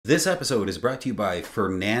This episode is brought to you by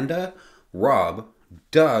Fernanda, Rob,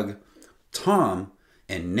 Doug, Tom,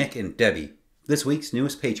 and Nick and Debbie, this week's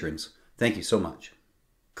newest patrons. Thank you so much.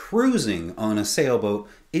 Cruising on a sailboat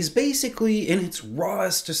is basically, in its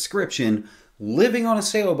rawest description, living on a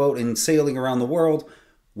sailboat and sailing around the world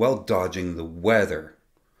while dodging the weather.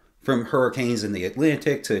 From hurricanes in the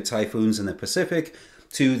Atlantic to typhoons in the Pacific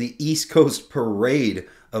to the East Coast parade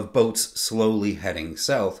of boats slowly heading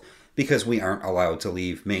south, because we aren't allowed to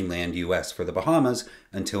leave mainland US for the Bahamas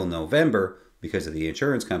until November because of the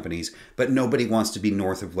insurance companies, but nobody wants to be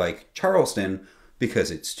north of Lake Charleston because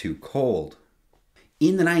it's too cold.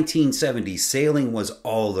 In the 1970s, sailing was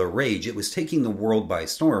all the rage. It was taking the world by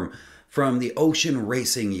storm, from the ocean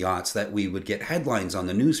racing yachts that we would get headlines on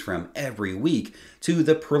the news from every week, to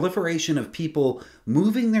the proliferation of people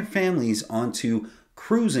moving their families onto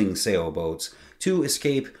cruising sailboats to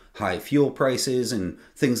escape high fuel prices and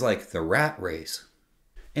things like the rat race.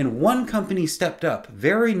 And one company stepped up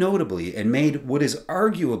very notably and made what is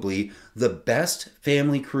arguably the best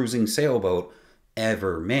family cruising sailboat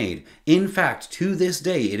ever made. In fact, to this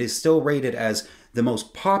day, it is still rated as the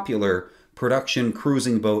most popular production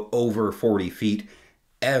cruising boat over 40 feet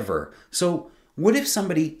ever. So what if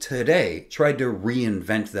somebody today tried to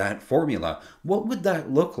reinvent that formula? What would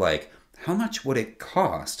that look like? How much would it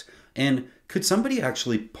cost? And could somebody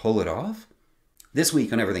actually pull it off? This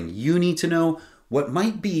week on Everything You Need to Know, what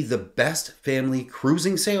might be the best family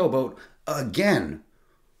cruising sailboat again,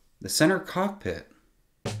 the center cockpit.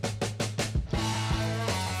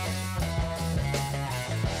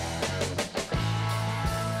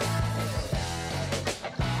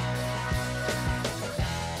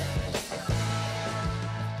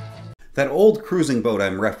 That old cruising boat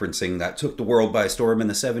I'm referencing that took the world by storm in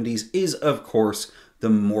the 70s is, of course, the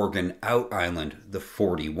Morgan Out Island, the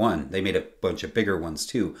 41. They made a bunch of bigger ones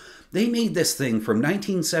too. They made this thing from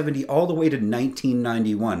 1970 all the way to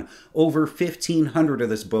 1991. Over 1,500 of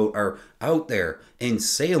this boat are out there and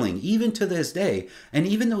sailing even to this day. And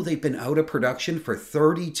even though they've been out of production for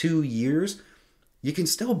 32 years, you can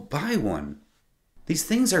still buy one. These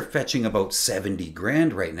things are fetching about 70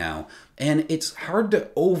 grand right now, and it's hard to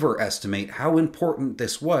overestimate how important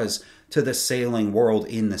this was to the sailing world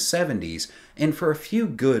in the 70s, and for a few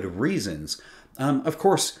good reasons. Of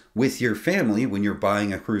course, with your family, when you're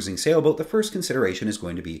buying a cruising sailboat, the first consideration is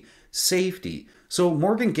going to be safety. So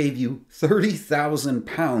Morgan gave you 30,000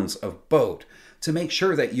 pounds of boat to make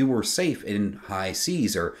sure that you were safe in high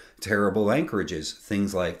seas or terrible anchorages,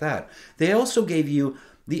 things like that. They also gave you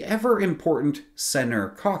the ever-important center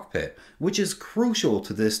cockpit, which is crucial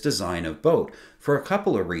to this design of boat for a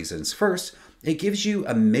couple of reasons. First, it gives you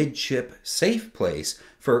a midship safe place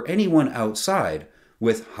for anyone outside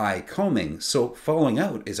with high coaming, so falling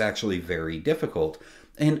out is actually very difficult.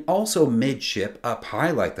 And also midship, up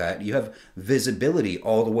high like that, you have visibility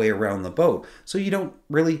all the way around the boat, so you don't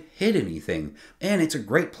really hit anything. And it's a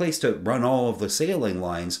great place to run all of the sailing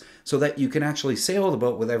lines so that you can actually sail the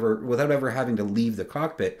boat without ever having to leave the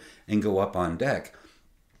cockpit and go up on deck.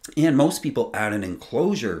 And most people add an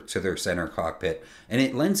enclosure to their center cockpit, and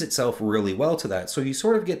it lends itself really well to that. So you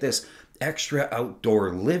sort of get this extra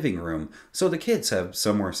outdoor living room, so the kids have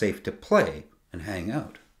somewhere safe to play and hang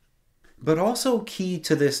out. But also key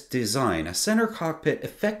to this design, a center cockpit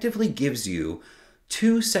effectively gives you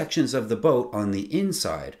two sections of the boat on the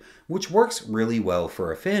inside, which works really well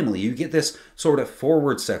for a family. You get this sort of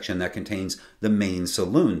forward section that contains the main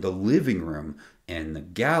saloon, the living room, and the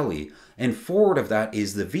galley. And forward of that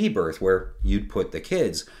is the V-berth where you'd put the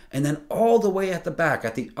kids. And then all the way at the back,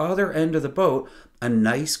 at the other end of the boat, a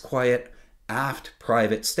nice, quiet, aft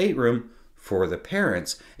private stateroom for the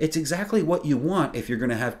parents. It's exactly what you want if you're going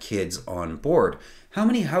to have kids on board. How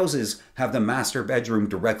many houses have the master bedroom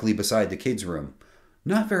directly beside the kids' room?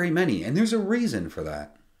 Not very many, and there's a reason for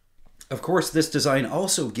that. Of course, this design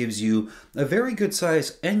also gives you a very good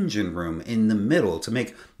size engine room in the middle to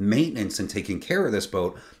make maintenance and taking care of this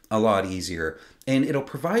boat a lot easier. And it'll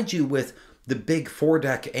provide you with the big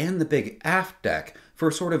foredeck and the big aft deck for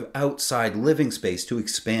sort of outside living space to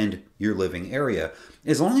expand your living area.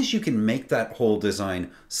 As long as you can make that whole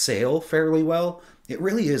design sail fairly well, it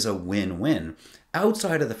really is a win-win.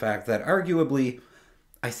 Outside of the fact that arguably,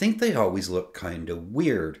 I think they always look kind of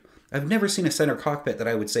weird. I've never seen a center cockpit that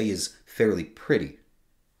I would say is fairly pretty.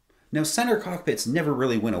 Now, center cockpits never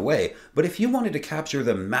really went away, but if you wanted to capture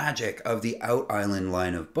the magic of the Out Island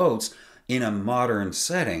line of boats in a modern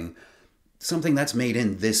setting, something that's made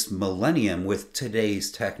in this millennium with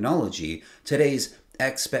today's technology, today's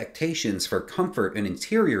expectations for comfort and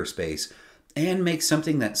interior space, and make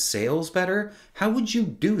something that sails better, how would you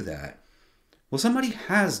do that? Well, somebody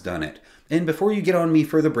has done it, And before you get on me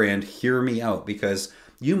for the brand, hear me out because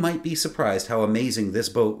you might be surprised how amazing this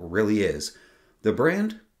boat really is. The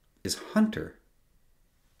brand is Hunter.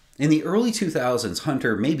 In the early 2000s,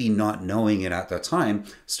 Hunter, maybe not knowing it at the time,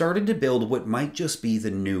 started to build what might just be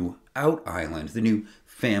the new Out Island, the new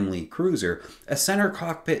family cruiser, a center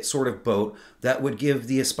cockpit sort of boat that would give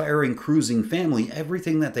the aspiring cruising family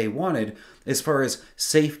everything that they wanted as far as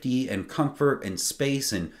safety and comfort and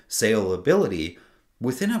space and sailability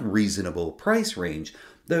within a reasonable price range.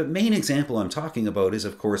 The main example I'm talking about is,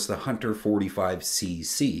 of course, the Hunter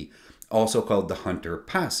 45cc, also called the Hunter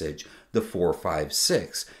Passage, the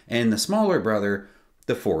 456, and the smaller brother,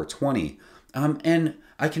 the 420. And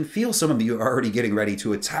I can feel some of you are already getting ready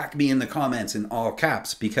to attack me in the comments in all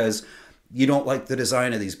caps because you don't like the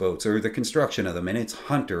design of these boats or the construction of them, and it's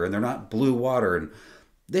Hunter, and they're not blue water. And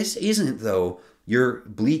this isn't, though, your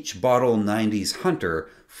bleach bottle 90s Hunter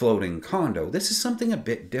floating condo. This is something a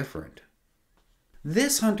bit different.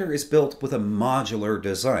 This Hunter is built with a modular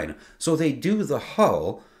design, so they do the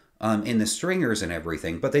hull in the stringers and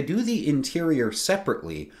everything, but they do the interior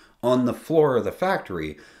separately on the floor of the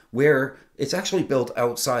factory, where it's actually built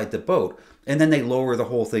outside the boat, and then they lower the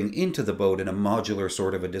whole thing into the boat in a modular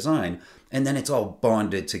sort of a design, and then it's all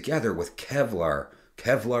bonded together with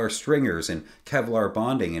Kevlar stringers and Kevlar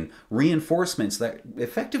bonding and reinforcements that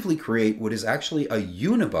effectively create what is actually a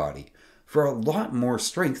unibody for a lot more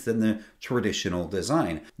strength than the traditional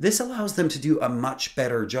design. This allows them to do a much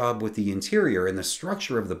better job with the interior and the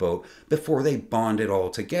structure of the boat before they bond it all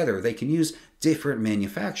together. They can use different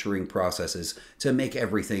manufacturing processes to make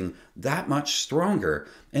everything that much stronger,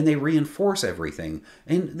 and they reinforce everything.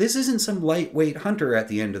 And this isn't some lightweight Hunter at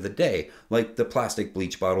the end of the day, like the plastic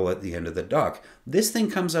bleach bottle at the end of the dock. This thing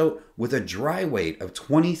comes out with a dry weight of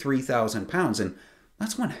 23,000 pounds, and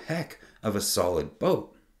that's one heck of a solid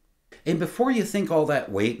boat. And before you think all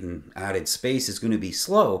that weight and added space is going to be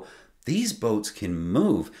slow, these boats can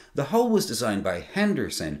move. The hull was designed by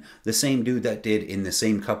Henderson, the same dude that did in the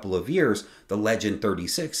same couple of years the Legend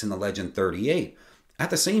 36 and the Legend 38. At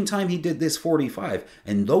the same time he did this 45,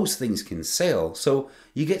 and those things can sail, so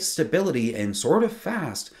you get stability and sort of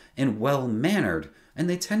fast and well-mannered, and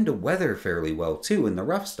they tend to weather fairly well too in the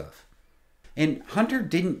rough stuff. And Hunter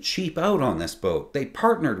didn't cheap out on this boat. They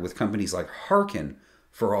partnered with companies like Harkin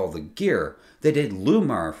for all the gear. They did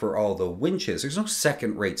Lumar for all the winches. There's no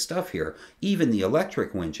second-rate stuff here, even the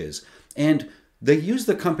electric winches. And they use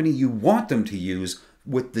the company you want them to use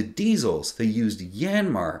with the diesels. They used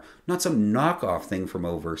Yanmar, not some knockoff thing from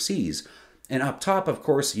overseas. And up top, of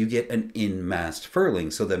course, you get an in-mast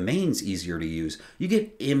furling, so the main's easier to use. You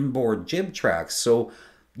get inboard jib tracks, so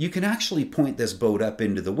you can actually point this boat up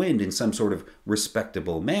into the wind in some sort of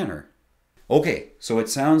respectable manner. Okay, so it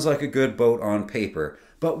sounds like a good boat on paper,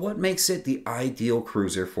 but what makes it the ideal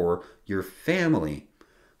cruiser for your family?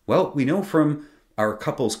 Well, we know from our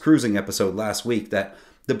couples cruising episode last week that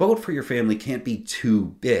the boat for your family can't be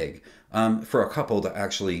too big for a couple to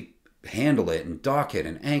actually handle it and dock it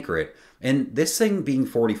and anchor it. And this thing being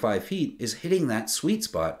 45 feet is hitting that sweet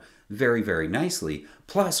spot very, very nicely.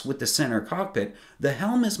 Plus, with the center cockpit, the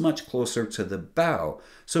helm is much closer to the bow,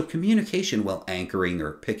 so communication while anchoring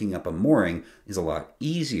or picking up a mooring is a lot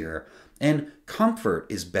easier. And comfort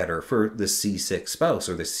is better for the seasick spouse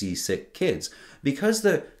or the seasick kids. Because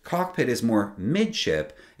the cockpit is more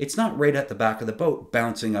midship, it's not right at the back of the boat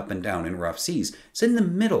bouncing up and down in rough seas. It's in the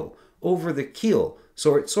middle, over the keel,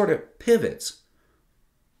 so it sort of pivots.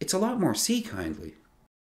 It's a lot more sea-kindly.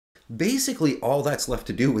 Basically, all that's left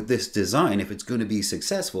to do with this design, if it's going to be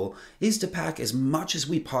successful, is to pack as much as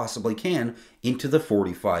we possibly can into the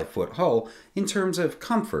 45-foot hull in terms of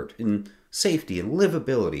comfort and safety and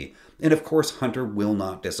livability. And of course, Hunter will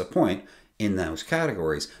not disappoint in those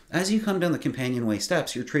categories. As you come down the companionway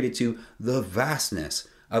steps, you're treated to the vastness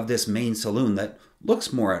of this main saloon that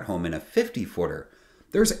looks more at home in a 50-footer.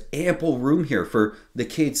 There's ample room here for the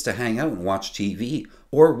kids to hang out and watch TV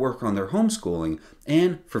or work on their homeschooling.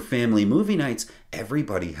 And for family movie nights,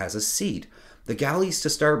 everybody has a seat. The galleys to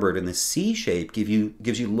starboard in the C shape gives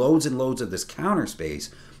you loads and loads of this counter space,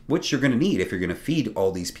 which you're going to need if you're going to feed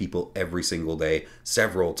all these people every single day,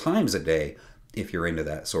 several times a day, if you're into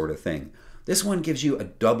that sort of thing. This one gives you a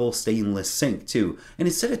double stainless sink too, and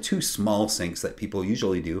instead of two small sinks that people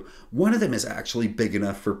usually do, one of them is actually big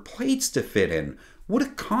enough for plates to fit in. What a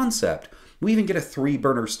concept! We even get a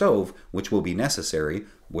 3-burner stove, which will be necessary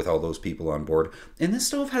with all those people on board, and this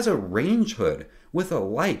stove has a range hood with a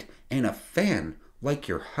light and a fan like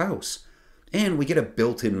your house. And we get a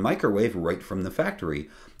built-in microwave right from the factory.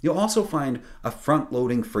 You'll also find a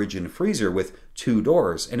front-loading fridge and freezer with 2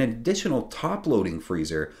 doors, and an additional top-loading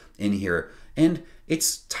freezer in here. And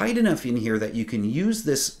it's tight enough in here that you can use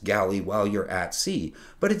this galley while you're at sea,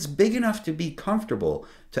 but it's big enough to be comfortable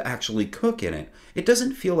to actually cook in it. It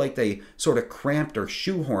doesn't feel like they sort of cramped or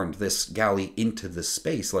shoehorned this galley into the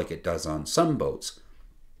space like it does on some boats.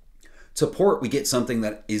 To port, we get something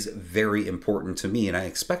that is very important to me, and I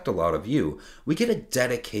expect a lot of you. We get a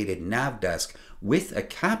dedicated nav desk with a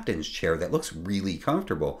captain's chair that looks really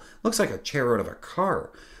comfortable. Looks like a chair out of a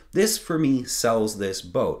car. This, for me, sells this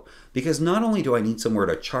boat, because not only do I need somewhere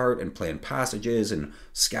to chart and plan passages and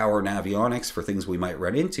scour navionics for things we might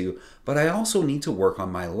run into, but I also need to work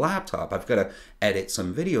on my laptop. I've got to edit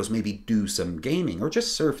some videos, maybe do some gaming, or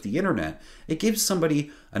just surf the internet. It gives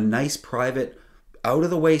somebody a nice private,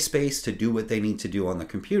 out-of-the-way space to do what they need to do on the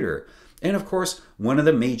computer. And of course, one of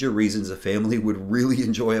the major reasons a family would really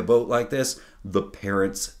enjoy a boat like this, the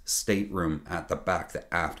parents' stateroom at the back,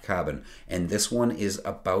 the aft cabin. And this one is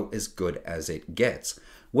about as good as it gets.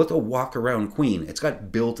 With a walk-around queen, it's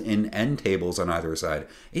got built-in end tables on either side.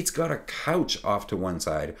 It's got a couch off to one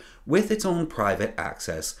side with its own private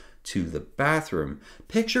access to the bathroom.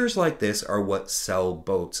 Pictures like this are what sell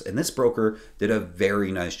boats, and this broker did a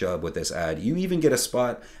very nice job with this ad. You even get a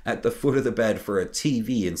spot at the foot of the bed for a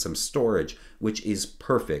TV and some storage, which is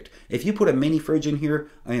perfect. If you put a mini fridge in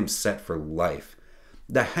here, I am set for life.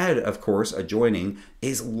 The head, of course, adjoining,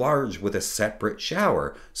 is large with a separate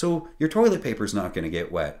shower, so your toilet paper's not going to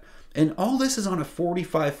get wet. And all this is on a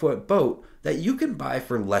 45-foot boat that you can buy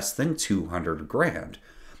for less than 200 grand.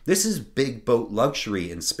 This is big boat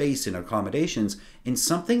luxury and space and accommodations in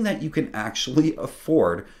something that you can actually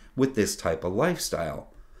afford with this type of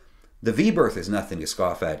lifestyle. The V-berth is nothing to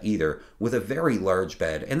scoff at either, with a very large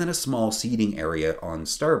bed and then a small seating area on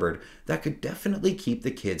starboard that could definitely keep the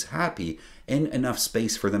kids happy and enough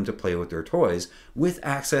space for them to play with their toys, with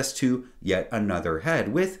access to yet another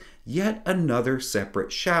head, with yet another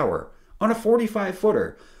separate shower on a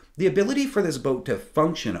 45-footer. The ability for this boat to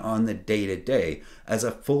function on the day-to-day as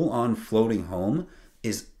a full-on floating home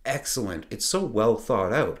is excellent. It's so well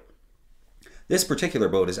thought out. This particular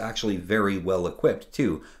boat is actually very well equipped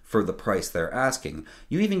too for the price they're asking.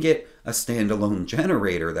 You even get a standalone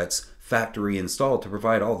generator that's factory installed to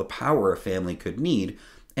provide all the power a family could need,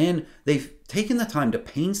 and they've taken the time to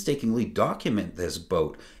painstakingly document this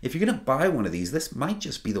boat. If you're going to buy one of these, this might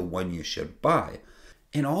just be the one you should buy.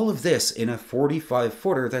 And all of this in a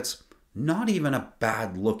 45-footer that's not even a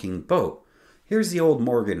bad-looking boat. Here's the old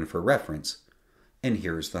Morgan for reference. And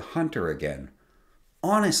here's the Hunter again.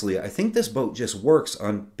 Honestly, I think this boat just works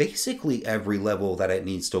on basically every level that it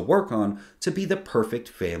needs to work on to be the perfect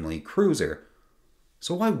family cruiser.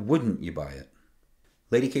 So why wouldn't you buy it?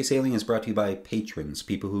 Lady K Sailing is brought to you by patrons,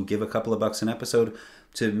 people who give a couple of bucks an episode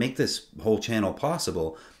to make this whole channel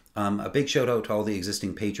possible. A big shout out to all the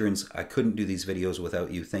existing patrons. I couldn't do these videos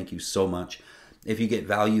without you. Thank you so much. If you get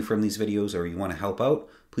value from these videos or you want to help out,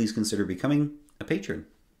 please consider becoming a patron.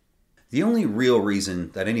 The only real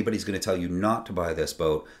reason that anybody's going to tell you not to buy this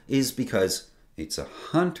boat is because it's a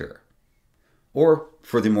Hunter. Or,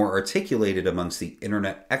 for the more articulated amongst the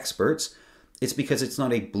internet experts, it's because it's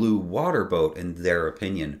not a blue water boat in their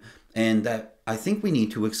opinion. And that I think we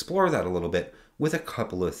need to explore that a little bit with a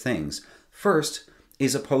couple of things. First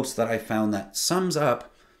is a post that I found that sums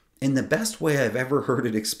up, in the best way I've ever heard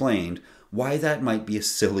it explained, why that might be a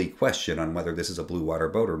silly question on whether this is a blue water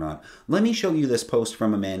boat or not. Let me show you this post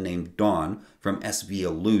from a man named Don from SV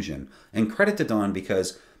Illusion. And credit to Don,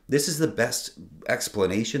 because this is the best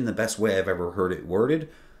explanation, the best way I've ever heard it worded,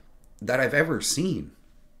 that I've ever seen.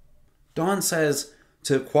 Don says,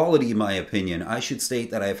 to quality my opinion, I should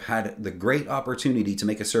state that I've had the great opportunity to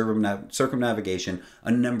make a circumnavigation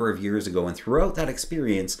a number of years ago, and throughout that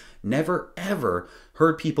experience, never ever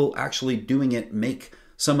heard people actually doing it make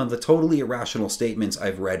some of the totally irrational statements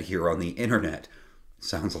I've read here on the internet.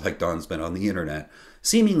 Sounds like Don's been on the internet.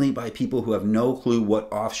 Seemingly by people who have no clue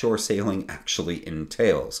what offshore sailing actually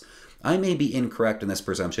entails. I may be incorrect in this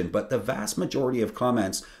presumption, but the vast majority of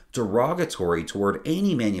comments derogatory toward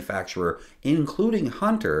any manufacturer, including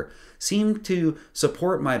Hunter, seem to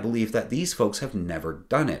support my belief that these folks have never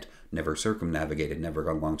done it, never circumnavigated, never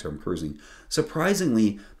gone long-term cruising.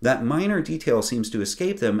 Surprisingly, that minor detail seems to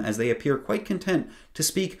escape them, as they appear quite content to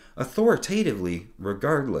speak authoritatively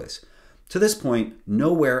regardless. To this point,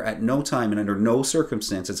 nowhere, at no time, and under no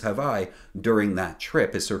circumstances have I, during that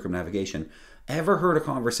trip as circumnavigation, ever heard a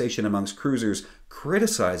conversation amongst cruisers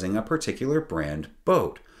criticizing a particular brand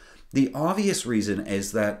boat. The obvious reason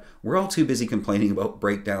is that we're all too busy complaining about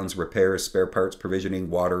breakdowns, repairs, spare parts, provisioning,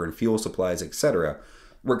 water and fuel supplies, etc.,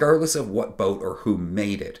 regardless of what boat or who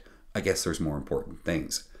made it. I guess there's more important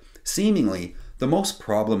things. Seemingly, the most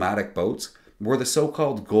problematic boats were the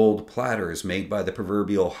so-called gold platters made by the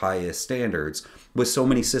proverbial highest standards, with so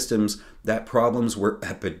many systems that problems were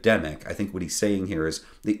epidemic. I think what he's saying here is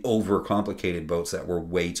the overcomplicated boats that were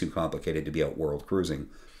way too complicated to be out world cruising.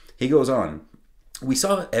 He goes on, we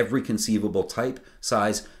saw every conceivable type,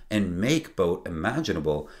 size, and make boat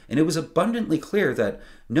imaginable, and it was abundantly clear that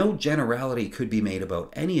no generality could be made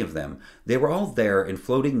about any of them. They were all there and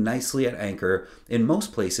floating nicely at anchor in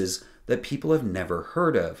most places that people have never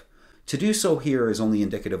heard of. To do so here is only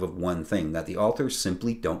indicative of one thing, that the authors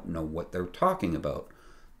simply don't know what they're talking about.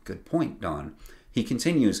 Good point, Don. He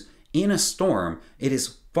continues, in a storm, it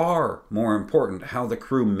is far more important how the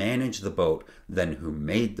crew managed the boat than who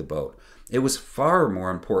made the boat. It was far more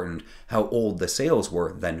important how old the sails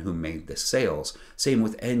were than who made the sails. Same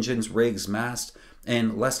with engines, rigs, mast,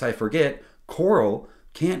 and lest I forget, coral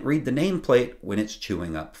can't read the nameplate when it's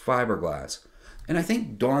chewing up fiberglass. And I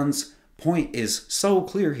think Don's point is so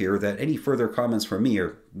clear here that any further comments from me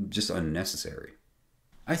are just unnecessary.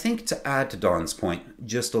 I think to add to Don's point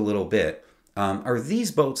just a little bit, are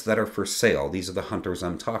these boats that are for sale. These are the hunters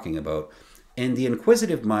I'm talking about. And the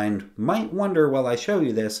inquisitive mind might wonder while I show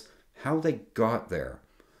you this, how they got there.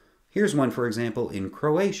 Here's one, for example, in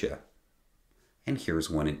Croatia. And here's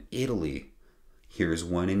one in Italy. Here's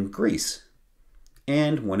one in Greece.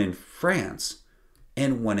 And one in France.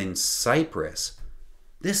 And one in Cyprus.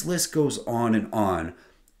 This list goes on,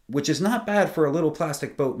 which is not bad for a little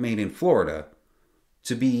plastic boat made in Florida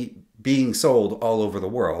to be being sold all over the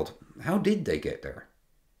world. How did they get there?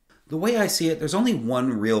 The way I see it, there's only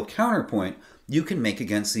one real counterpoint you can make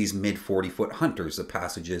against these mid-40-foot hunters, the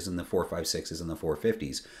Passages and the 456s and the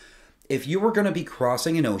 450s. If you were going to be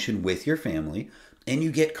crossing an ocean with your family and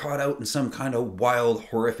you get caught out in some kind of wild,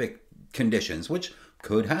 horrific conditions, which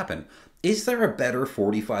could happen, is there a better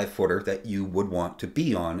 45-footer that you would want to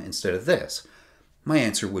be on instead of this? My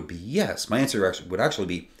answer would be yes. My answer would actually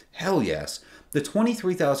be hell yes. The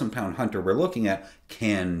 23,000-pound hunter we're looking at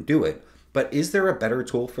can do it. But is there a better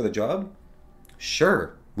tool for the job?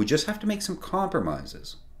 Sure. We just have to make some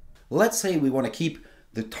compromises. Let's say we want to keep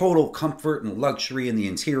the total comfort and luxury in the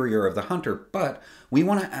interior of the hunter, but we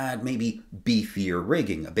want to add maybe beefier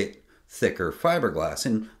rigging, a bit thicker fiberglass,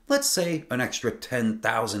 and let's say an extra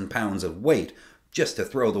 10,000 pounds of weight just to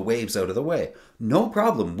throw the waves out of the way. No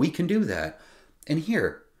problem, we can do that. And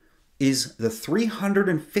here is the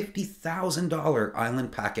 $350,000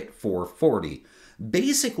 Island Packet 440.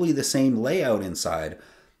 Basically the same layout inside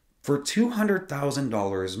for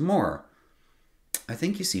 $200,000 more. I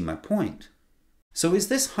think you see my point. So is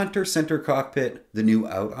this Hunter Center cockpit the new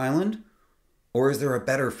Out Island? Or is there a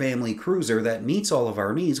better family cruiser that meets all of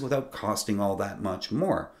our needs without costing all that much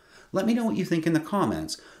more? Let me know what you think in the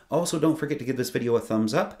comments. Also, don't forget to give this video a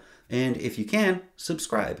thumbs up, and if you can,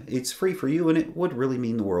 subscribe. It's free for you and it would really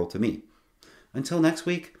mean the world to me. Until next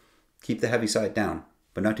week, keep the heavy side down,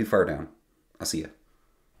 but not too far down. I'll see ya.